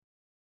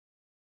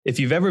if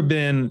you've ever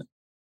been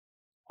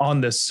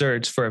on the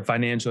search for a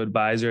financial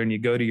advisor and you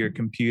go to your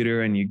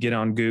computer and you get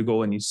on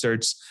Google and you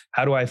search,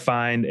 how do I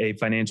find a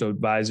financial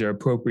advisor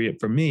appropriate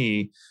for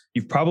me?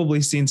 You've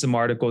probably seen some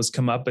articles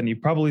come up and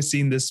you've probably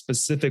seen this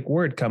specific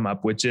word come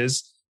up, which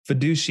is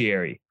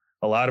fiduciary.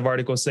 A lot of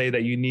articles say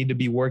that you need to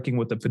be working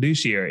with a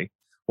fiduciary.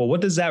 Well,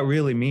 what does that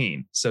really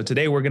mean? So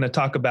today we're going to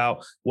talk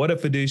about what a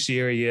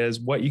fiduciary is,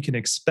 what you can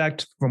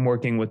expect from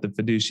working with the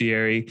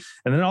fiduciary,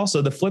 and then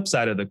also the flip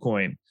side of the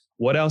coin.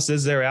 What else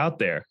is there out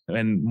there?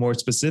 And more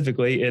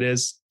specifically, it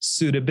is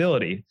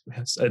suitability.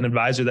 It's an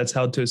advisor that's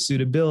held to a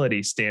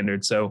suitability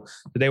standard. So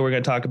today we're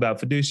going to talk about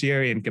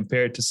fiduciary and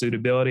compare it to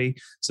suitability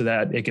so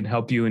that it can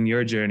help you in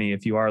your journey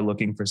if you are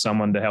looking for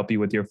someone to help you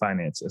with your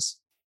finances.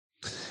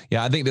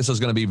 Yeah, I think this is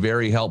going to be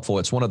very helpful.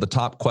 It's one of the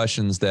top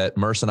questions that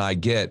Merce and I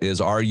get is,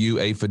 are you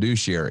a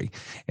fiduciary?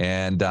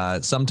 And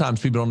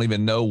sometimes people don't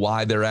even know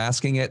why they're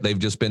asking it. They've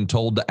just been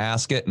told to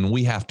ask it, and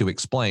we have to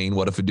explain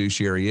what a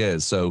fiduciary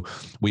is. So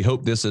we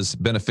hope this is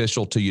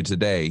beneficial to you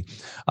today.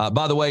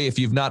 By the way, if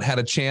you've not had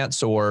a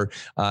chance, and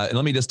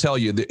let me just tell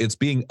you, it's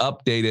being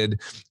updated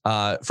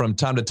from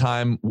time to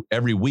time.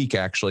 Every week,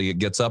 actually, it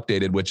gets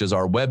updated, which is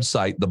our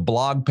website, the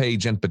blog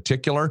page in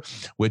particular,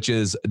 which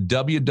is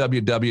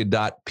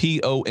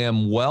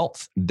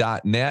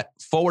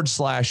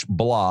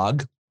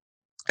pomwealth.net/blog.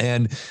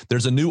 And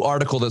there's a new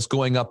article that's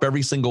going up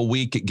every single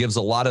week. It gives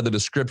a lot of the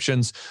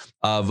descriptions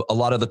of a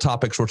lot of the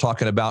topics we're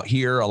talking about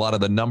here. A lot of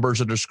the numbers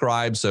are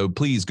described. So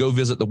please go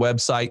visit the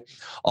website.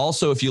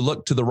 Also, if you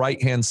look to the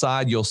right-hand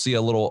side, you'll see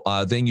a little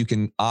thing you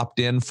can opt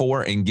in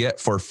for and get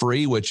for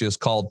free, which is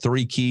called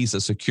 3 Keys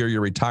to Secure Your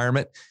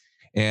Retirement.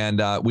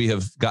 And we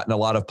have gotten a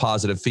lot of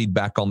positive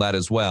feedback on that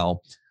as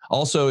well.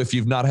 Also, if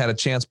you've not had a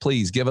chance,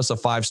 please give us a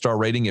 5-star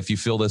rating if you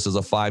feel this is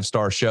a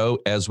 5-star show,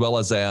 as well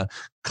as a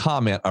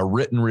comment, a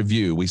written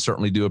review. We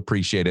certainly do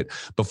appreciate it.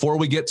 Before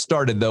we get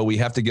started, though, we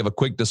have to give a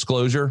quick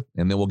disclosure,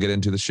 and then we'll get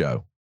into the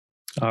show.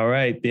 All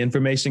right. The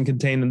information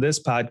contained in this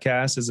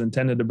podcast is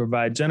intended to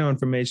provide general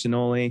information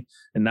only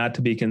and not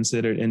to be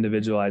considered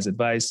individualized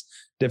advice.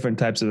 Different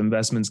types of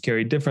investments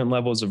carry different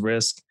levels of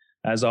risk.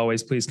 As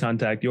always, please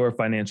contact your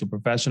financial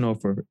professional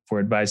for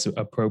advice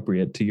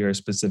appropriate to your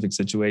specific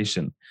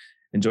situation.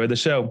 Enjoy the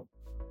show.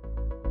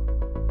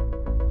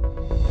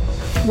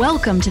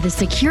 Welcome to the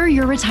Secure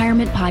Your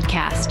Retirement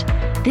podcast.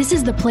 This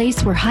is the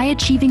place where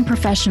high-achieving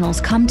professionals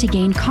come to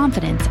gain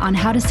confidence on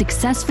how to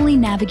successfully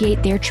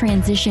navigate their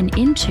transition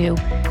into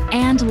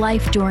and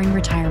life during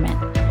retirement.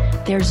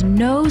 There's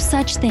no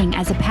such thing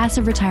as a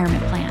passive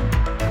retirement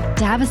plan.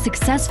 To have a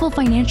successful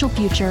financial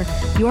future,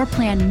 your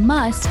plan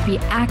must be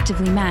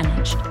actively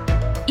managed.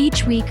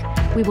 Each week,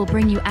 we will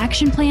bring you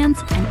action plans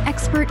and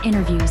expert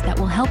interviews that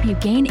will help you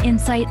gain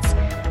insights,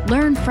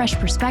 learn fresh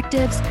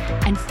perspectives,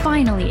 and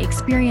finally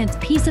experience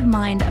peace of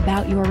mind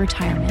about your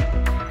retirement.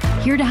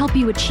 Here to help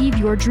you achieve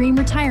your dream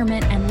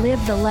retirement and live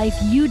the life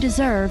you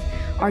deserve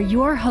are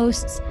your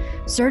hosts,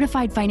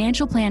 certified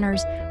financial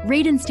planners,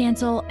 Radon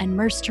Stancil and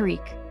Merce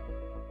Tariq.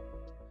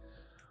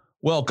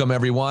 Welcome,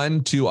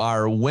 everyone, to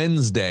our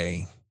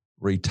Wednesday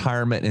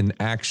Retirement in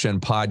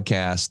Action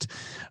podcast.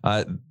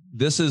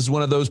 This is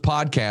one of those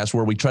podcasts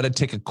where we try to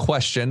take a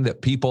question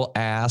that people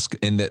ask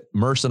and that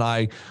Merce and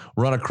I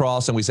run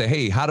across, and we say,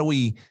 hey, how do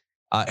we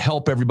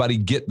help everybody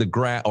get the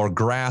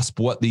grasp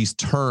what these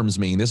terms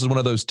mean? This is one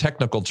of those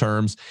technical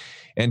terms,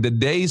 and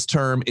today's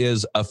term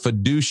is a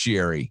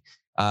fiduciary.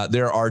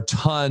 There are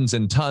tons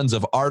and tons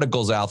of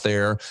articles out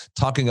there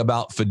talking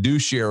about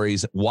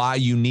fiduciaries, why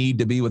you need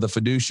to be with a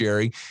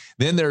fiduciary.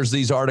 Then there's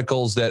these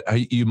articles that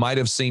you might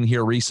have seen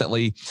here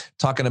recently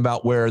talking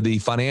about where the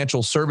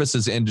financial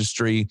services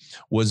industry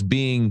was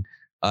being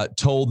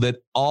told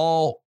that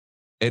all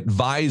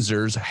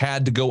advisors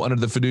had to go under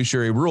the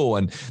fiduciary rule.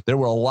 And there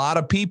were a lot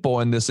of people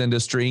in this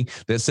industry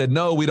that said,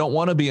 no, we don't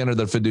want to be under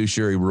the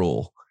fiduciary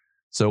rule.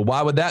 So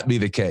why would that be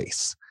the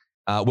case?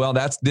 Well,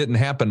 that didn't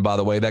happen, by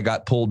the way. That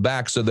got pulled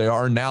back. So there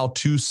are now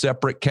 2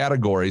 separate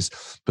categories.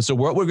 But so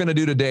what we're going to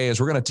do today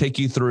is we're going to take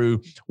you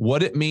through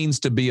what it means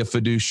to be a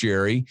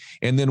fiduciary,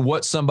 and then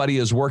what somebody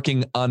is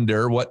working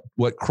under, what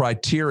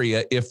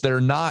criteria if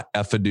they're not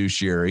a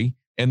fiduciary,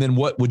 and then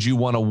what would you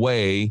want to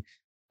weigh,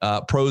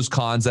 pros,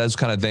 cons, those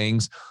kind of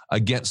things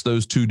against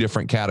those 2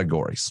 different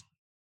categories.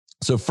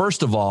 So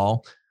first of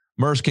all,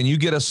 Merce, can you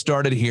get us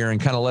started here and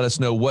kind of let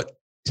us know what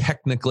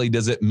technically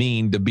does it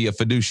mean to be a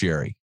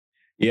fiduciary?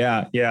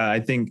 Yeah. I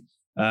think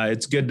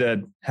it's good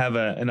to have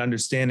an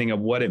understanding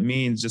of what it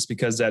means, just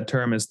because that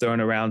term is thrown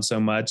around so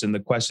much. And the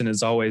question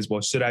is always,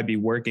 well, should I be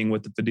working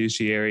with the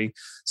fiduciary?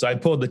 So I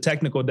pulled the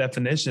technical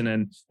definition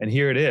and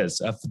here it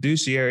is. A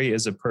fiduciary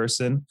is a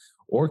person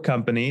or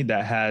company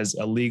that has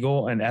a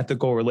legal and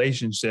ethical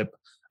relationship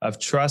of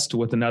trust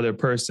with another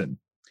person.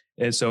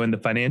 And so in the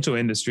financial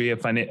industry,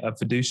 a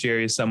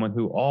fiduciary is someone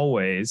who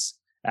always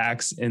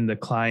acts in the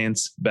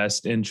client's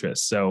best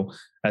interest. So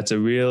that's a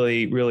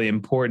really, really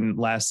important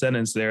last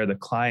sentence there, the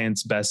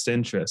client's best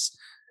interest.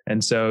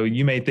 And so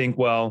you may think,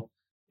 well,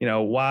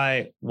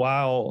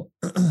 while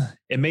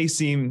it may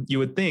seem, you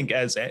would think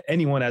as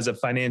anyone as a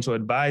financial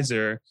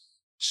advisor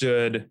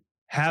should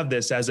have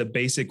this as a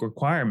basic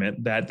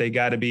requirement that they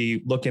got to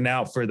be looking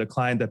out for the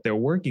client that they're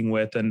working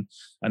with. And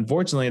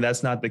unfortunately,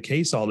 that's not the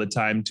case all the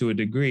time to a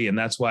degree. And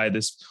that's why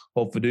this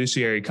whole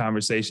fiduciary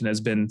conversation has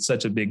been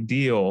such a big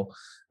deal.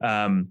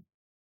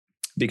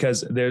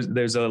 Because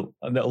there's a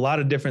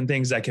lot of different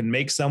things that can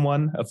make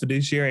someone a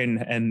fiduciary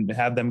and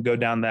have them go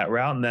down that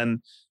route. And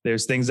then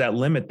there's things that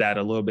limit that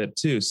a little bit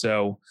too.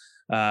 So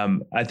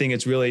I think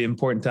it's really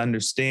important to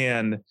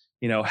understand,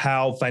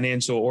 how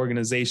financial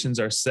organizations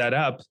are set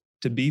up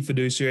to be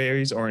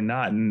fiduciaries or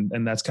not.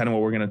 And that's kind of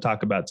what we're going to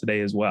talk about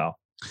today as well.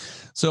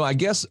 So I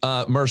guess,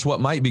 Merce, what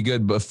might be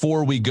good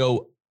before we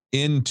go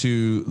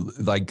into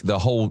like the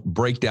whole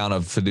breakdown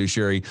of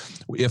fiduciary,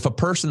 if a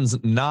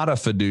person's not a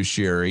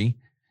fiduciary,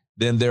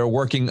 then they're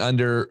working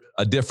under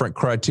a different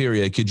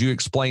criteria. Could you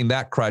explain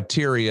that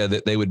criteria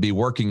that they would be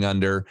working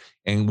under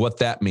and what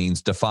that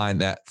means? Define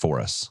that for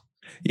us.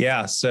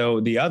 Yeah. So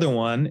the other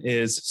one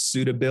is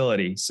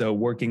suitability. So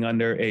working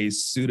under a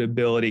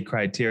suitability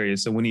criteria.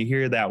 So when you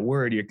hear that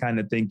word, you're kind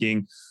of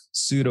thinking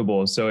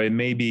suitable. So it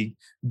may be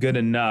good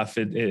enough.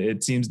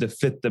 It seems to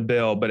fit the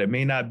bill, but it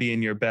may not be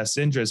in your best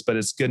interest, but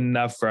it's good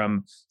enough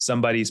from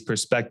somebody's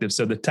perspective.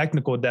 So the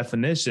technical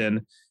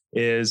definition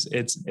is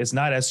it's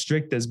not as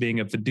strict as being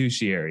a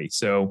fiduciary.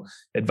 So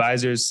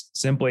advisors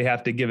simply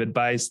have to give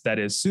advice that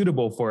is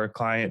suitable for a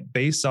client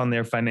based on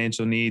their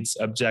financial needs,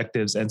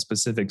 objectives, and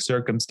specific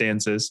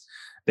circumstances.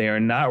 They are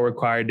not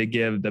required to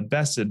give the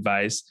best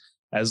advice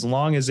as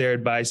long as their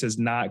advice is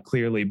not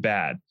clearly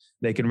bad.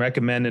 They can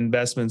recommend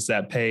investments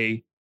that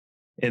pay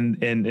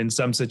in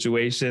some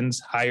situations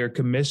higher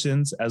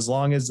commissions as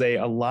long as they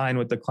align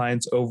with the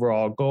client's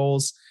overall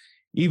goals,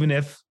 even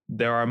if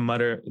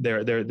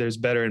there's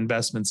better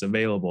investments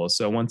available.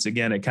 So once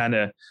again,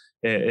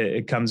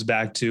 it comes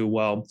back to,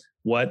 well,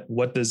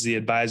 what does the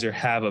advisor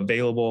have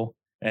available?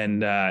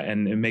 And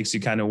it makes you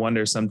kind of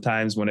wonder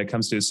sometimes when it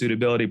comes to a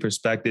suitability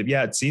perspective.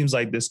 Yeah, it seems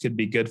like this could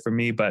be good for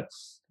me, but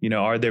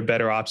are there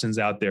better options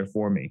out there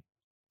for me?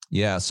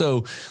 Yeah.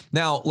 So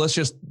now let's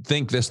just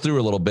think this through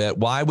a little bit.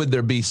 Why would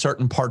there be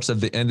certain parts of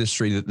the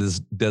industry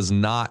that does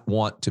not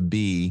want to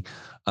be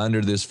under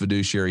this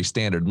fiduciary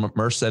standard?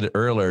 Merce said it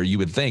earlier. You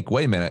would think,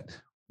 wait a minute,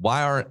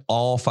 why aren't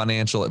all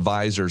financial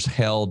advisors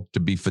held to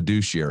be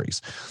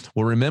fiduciaries?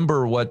 Well,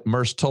 remember what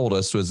Merce told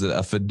us was that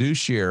a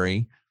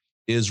fiduciary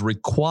is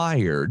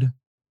required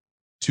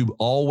to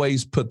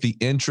always put the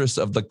interests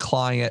of the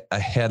client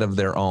ahead of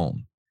their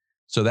own.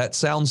 So that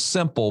sounds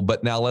simple,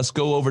 but now let's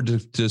go over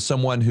to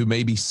someone who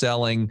may be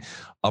selling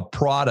a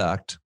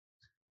product,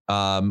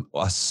 a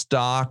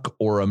stock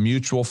or a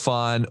mutual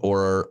fund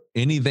or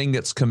anything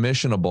that's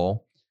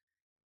commissionable.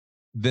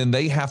 Then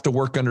they have to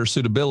work under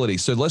suitability.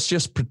 So let's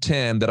just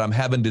pretend that I'm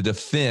having to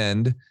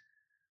defend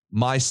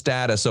my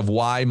status of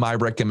why my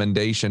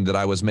recommendation that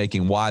I was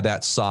making, why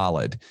that's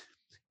solid.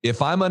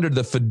 If I'm under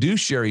the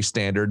fiduciary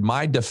standard,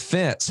 my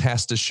defense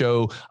has to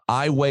show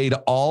I weighed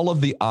all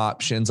of the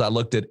options. I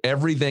looked at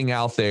everything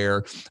out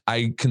there.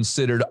 I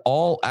considered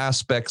all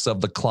aspects of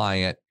the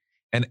client.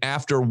 And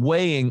after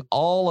weighing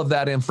all of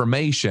that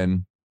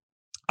information,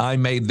 I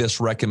made this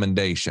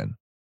recommendation.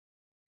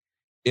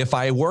 If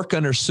I work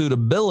under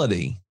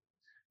suitability,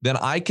 then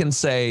I can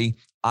say,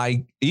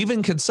 I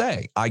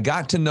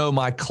got to know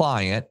my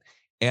client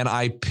and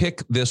I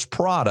picked this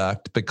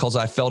product because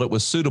I felt it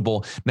was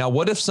suitable. Now,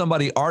 what if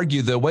somebody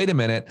argued that, wait a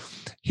minute,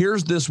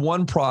 here's this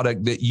one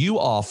product that you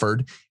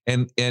offered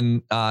and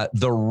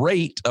the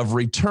rate of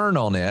return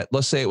on it,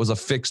 let's say it was a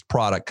fixed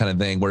product kind of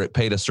thing where it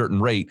paid a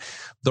certain rate.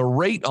 The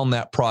rate on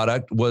that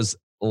product was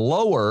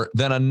lower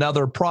than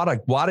another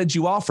product. Why did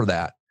you offer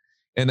that?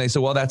 And they say,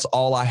 well, that's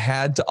all I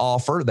had to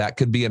offer. That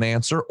could be an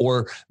answer.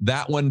 Or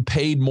that one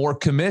paid more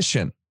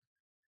commission.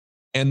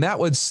 And that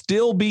would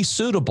still be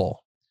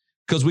suitable.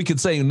 Because we could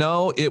say,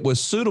 no, it was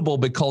suitable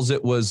because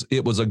it was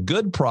a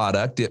good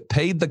product. It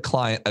paid the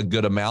client a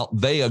good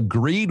amount. They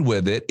agreed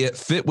with it. It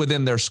fit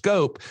within their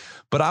scope,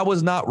 but I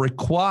was not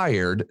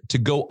required to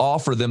go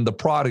offer them the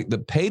product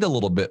that paid a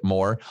little bit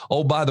more.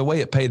 Oh, by the way,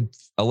 it paid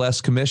a less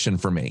commission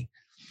for me.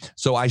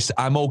 So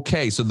I'm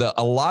okay. So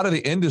a lot of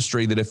the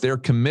industry that if they're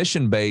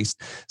commission-based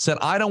said,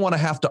 I don't want to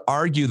have to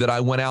argue that I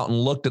went out and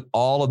looked at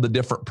all of the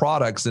different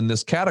products in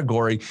this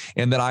category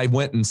and that I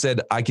went and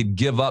said I could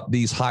give up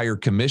these higher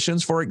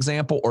commissions, for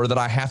example, or that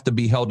I have to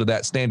be held to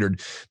that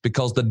standard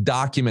because the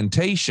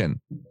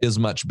documentation is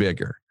much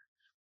bigger.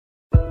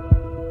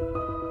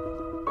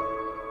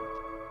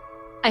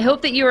 I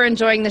hope that you are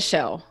enjoying the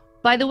show.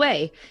 By the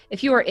way,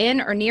 if you are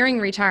in or nearing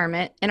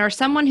retirement and are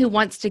someone who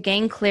wants to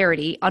gain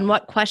clarity on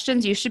what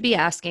questions you should be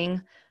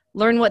asking,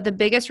 learn what the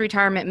biggest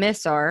retirement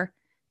myths are,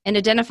 and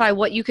identify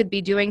what you could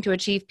be doing to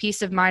achieve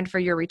peace of mind for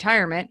your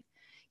retirement,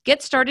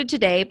 get started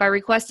today by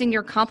requesting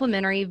your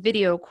complimentary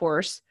video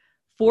course,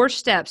 4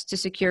 Steps to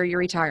Secure Your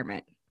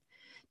Retirement.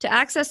 To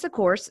access the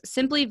course,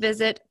 simply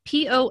visit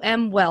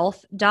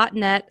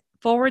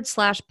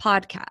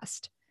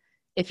pomwealth.net/podcast.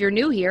 If you're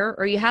new here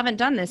or you haven't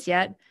done this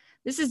yet,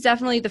 this is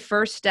definitely the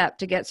first step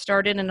to get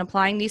started in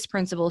applying these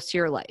principles to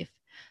your life.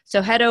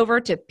 So head over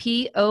to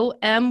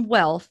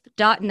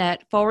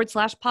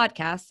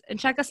pomwealth.net/podcast and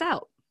check us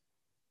out.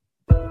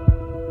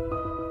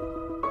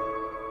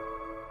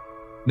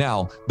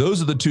 Now,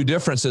 those are the two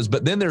differences,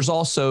 but then there's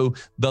also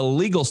the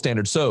legal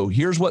standard. So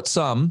here's what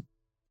some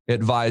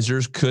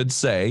advisors could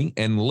say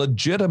and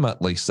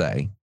legitimately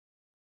say.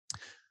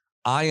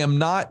 I'm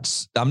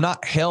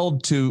not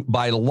held to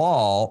by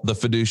law the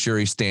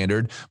fiduciary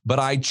standard, but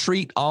I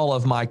treat all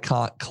of my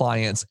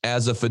clients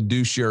as a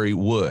fiduciary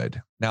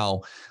would.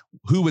 Now,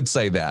 who would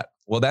say that?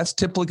 Well, that's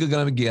typically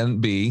going to again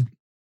be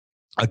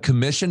a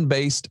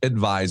commission-based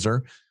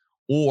advisor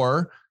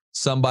or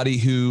somebody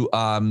who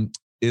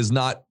is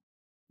not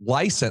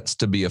licensed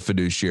to be a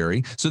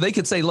fiduciary. So they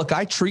could say, look,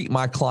 I treat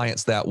my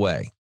clients that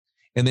way.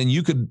 And then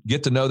you could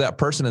get to know that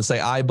person and say,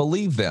 I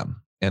believe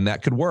them. And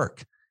that could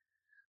work.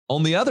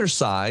 On the other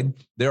side,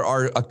 there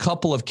are a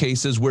couple of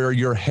cases where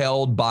you're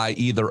held by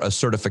either a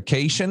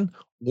certification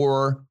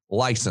or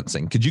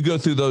licensing. Could you go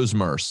through those,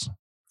 Merce?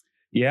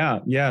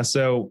 Yeah.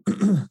 So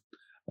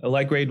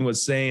like Radon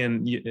was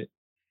saying,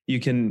 you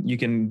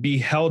can be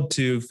held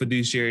to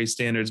fiduciary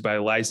standards by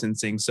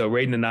licensing. So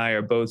Radon and I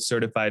are both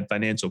certified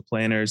financial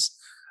planners.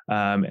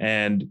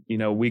 And,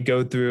 we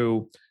go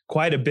through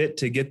quite a bit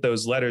to get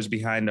those letters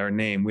behind our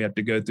name. We have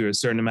to go through a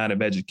certain amount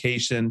of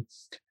education,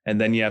 and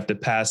then you have to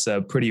pass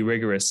a pretty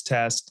rigorous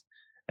test.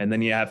 And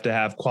then you have to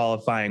have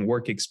qualifying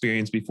work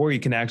experience before you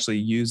can actually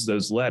use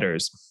those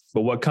letters.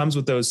 But what comes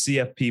with those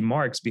CFP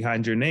marks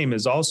behind your name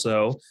is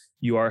also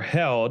you are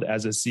held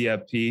as a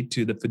CFP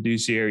to the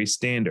fiduciary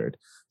standard.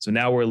 So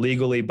now we're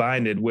legally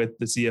binded with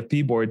the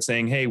CFP board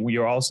saying, hey, we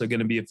are also going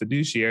to be a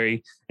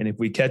fiduciary. And if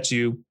we catch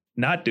you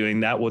not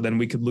doing that, well, then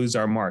we could lose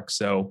our mark.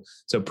 So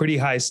pretty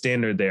high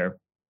standard there.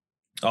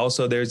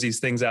 Also, there's these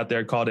things out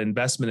there called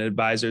investment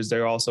advisors.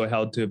 They're also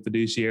held to a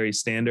fiduciary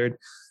standard.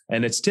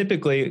 And it's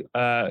typically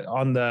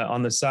on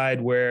the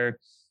side where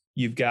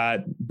you've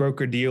got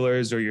broker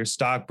dealers or your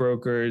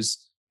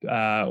stockbrokers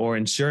or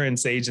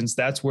insurance agents.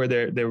 That's where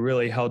they're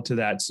really held to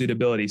that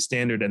suitability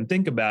standard. And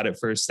think about it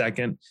for a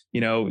second.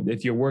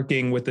 If you're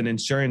working with an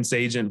insurance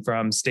agent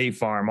from State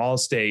Farm,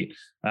 Allstate,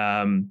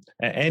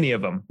 any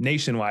of them,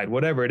 Nationwide,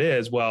 whatever it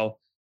is, well,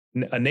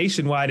 a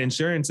Nationwide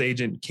insurance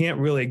agent can't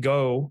really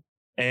go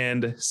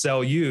and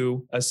sell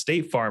you a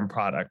State Farm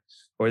product,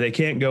 or they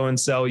can't go and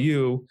sell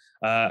you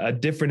a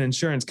different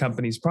insurance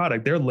company's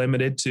product. They're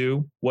limited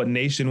to what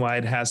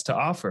Nationwide has to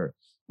offer,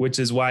 which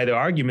is why the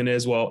argument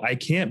is, well, I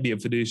can't be a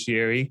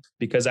fiduciary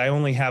because I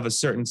only have a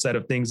certain set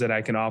of things that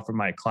I can offer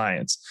my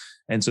clients.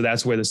 And so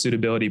that's where the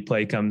suitability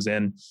play comes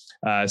in.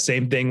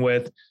 Same thing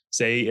with,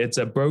 say, it's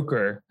a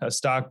broker, a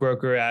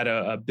stockbroker at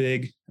a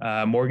big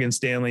Morgan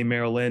Stanley,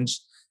 Merrill Lynch,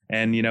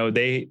 and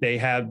they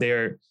have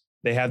their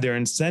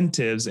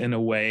incentives in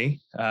a way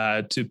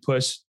to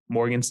push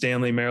Morgan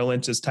Stanley, Merrill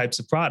Lynch's types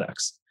of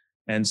products.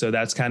 And so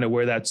that's kind of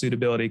where that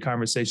suitability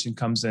conversation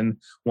comes in.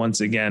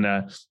 Once again,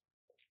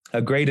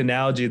 a great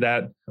analogy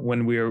that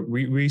when we were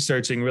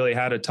researching really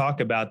how to talk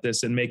about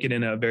this and make it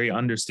in a very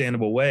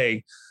understandable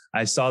way,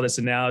 I saw this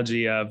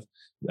analogy of,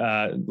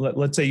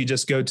 let's say you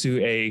just go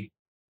to a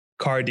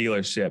car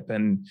dealership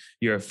and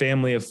you're a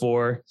family of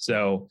four.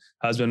 So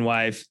husband,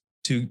 wife,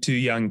 two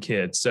young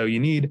kids. So you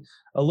need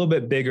a little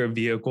bit bigger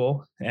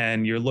vehicle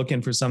and you're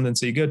looking for something.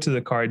 So you go to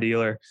the car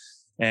dealer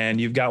and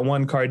you've got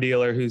one car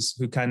dealer who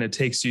kind of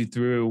takes you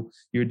through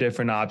your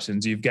different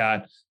options. You've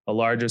got a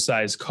larger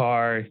size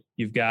car,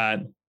 you've got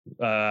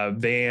a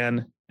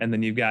van, and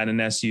then you've got an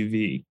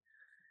SUV,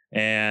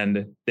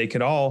 and they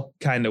could all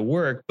kind of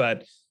work.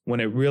 But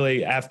when it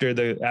really, after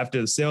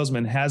the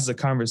salesman has the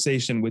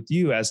conversation with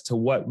you as to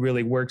what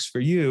really works for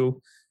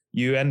you,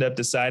 you end up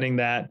deciding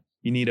that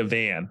you need a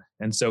van.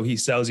 And so he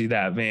sells you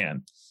that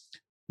van.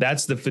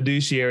 That's the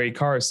fiduciary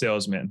car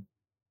salesman.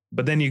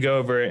 But then you go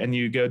over and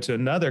you go to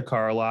another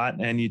car lot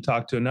and you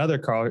talk to another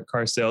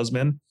car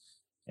salesman,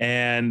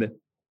 and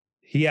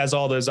he has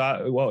all those.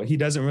 Well, he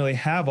doesn't really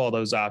have all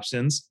those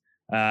options.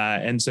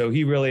 And so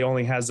he really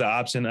only has the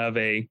option of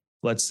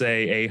let's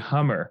say a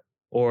Hummer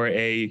or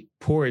a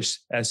Porsche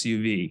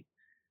SUV.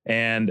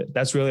 And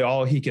that's really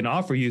all he can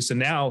offer you. So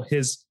now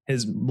his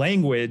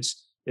language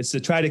is to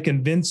try to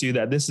convince you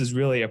that this is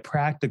really a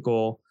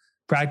practical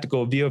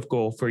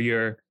vehicle for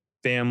your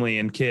family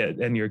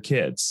and your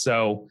kids.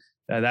 So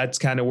that's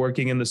kind of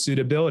working in the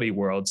suitability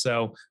world.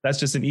 So that's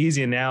just an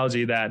easy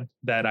analogy that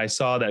I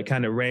saw that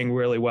kind of rang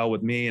really well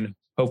with me, and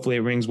hopefully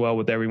it rings well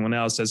with everyone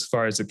else as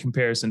far as the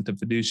comparison to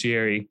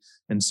fiduciary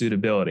and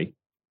suitability.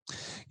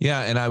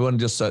 Yeah. And I want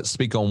to just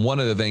speak on one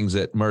of the things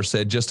that Merce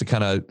said, just to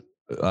kind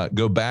of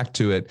go back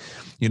to it.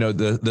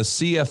 The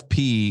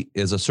CFP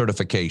is a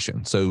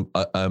certification. So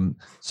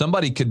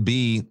somebody could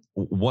be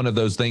one of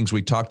those things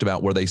we talked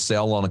about where they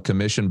sell on a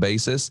commission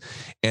basis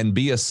and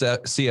be a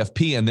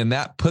CFP. And then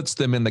that puts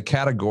them in the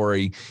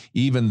category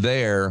even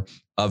there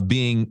of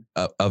being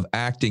of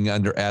acting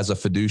as a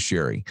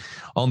fiduciary.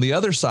 On the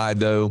other side,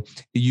 though,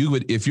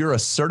 if you're a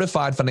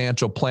certified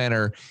financial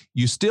planner,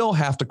 you still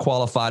have to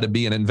qualify to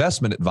be an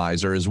investment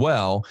advisor as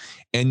well.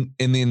 And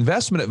the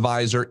investment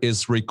advisor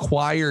is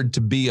required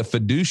to be a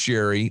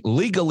fiduciary,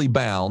 legally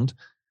bound,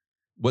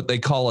 what they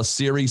call a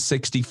Series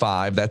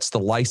 65. That's the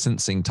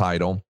licensing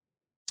title.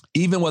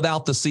 even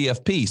without the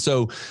CFP.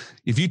 So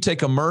if you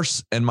take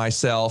Merce and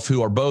myself,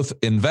 who are both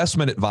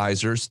investment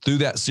advisors through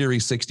that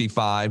Series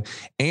 65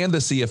 and the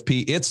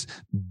CFP, it's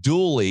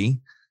duly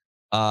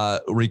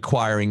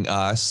requiring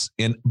us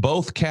in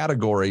both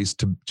categories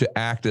to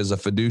act as a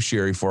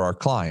fiduciary for our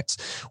clients.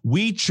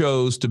 We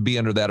chose to be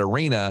under that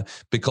arena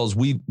because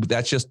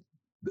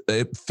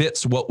it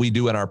fits what we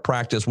do in our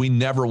practice. We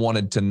never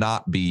wanted to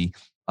not be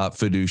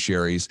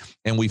fiduciaries,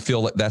 and we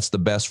feel that that's the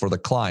best for the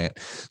client.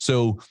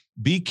 So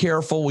be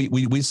careful.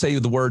 We say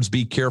the words,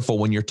 be careful.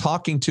 When you're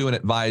talking to an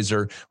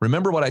advisor,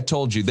 remember what I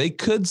told you. They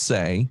could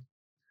say,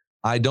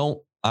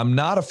 I'm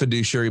not a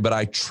fiduciary, but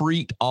I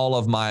treat all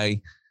of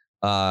my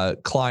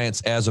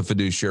clients as a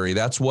fiduciary.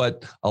 That's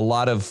what a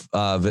lot of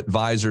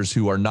advisors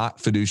who are not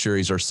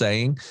fiduciaries are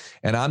saying.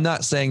 And I'm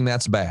not saying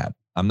that's bad.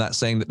 I'm not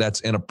saying that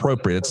that's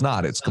inappropriate. It's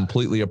not. It's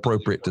completely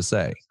appropriate to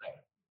say.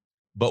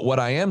 But what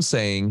I am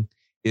saying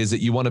is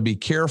that you want to be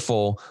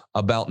careful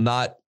about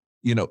not,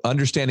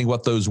 understanding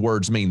what those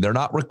words mean. They're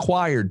not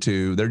required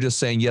to. They're just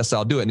saying, yes,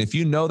 I'll do it. And if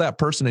you know that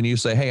person and you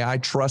say, hey, I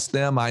trust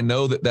them, I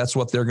know that that's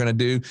what they're going to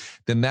do,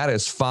 then that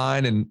is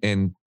fine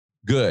and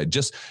good.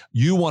 Just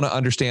you want to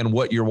understand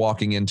what you're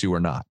walking into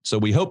or not. So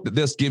we hope that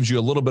this gives you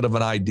a little bit of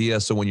an idea.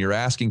 So when you're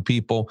asking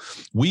people,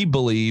 we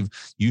believe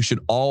you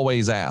should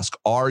always ask,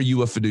 are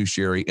you a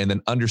fiduciary? And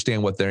then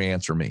understand what their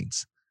answer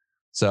means.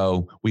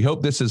 So we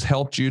hope this has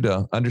helped you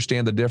to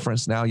understand the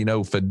difference. Now,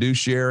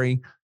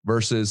 fiduciary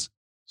versus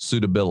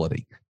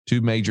suitability, two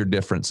major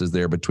differences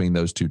there between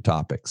those two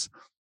topics.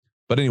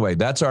 But anyway,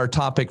 that's our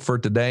topic for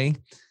today.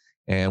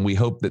 And we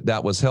hope that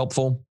that was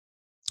helpful.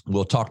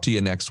 We'll talk to you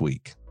next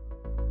week.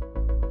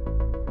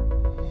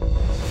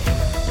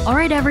 All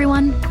right,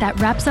 everyone, that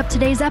wraps up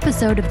today's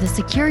episode of the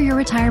Secure Your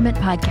Retirement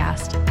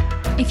podcast.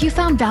 If you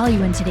found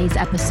value in today's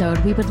episode,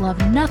 we would love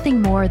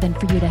nothing more than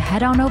for you to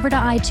head on over to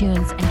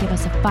iTunes and give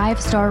us a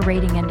 5-star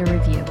rating and a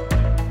review.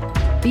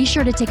 Be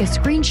sure to take a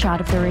screenshot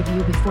of the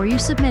review before you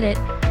submit it,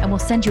 and we'll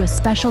send you a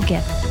special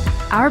gift,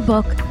 our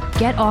book,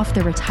 Get Off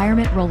the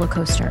Retirement Roller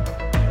Coaster.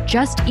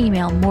 Just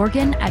email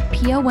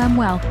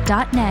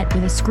morgan@pomwealth.net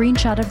with a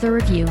screenshot of the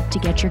review to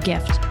get your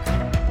gift.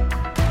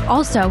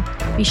 Also,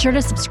 be sure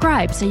to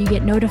subscribe so you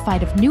get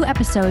notified of new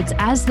episodes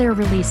as they're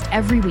released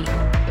every week.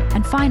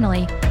 And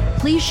finally,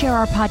 please share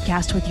our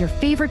podcast with your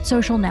favorite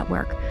social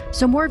network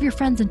so more of your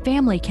friends and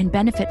family can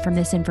benefit from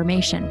this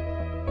information.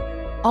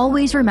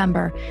 Always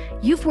remember,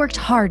 you've worked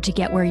hard to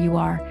get where you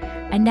are,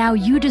 and now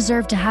you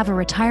deserve to have a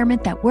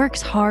retirement that works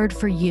hard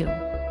for you.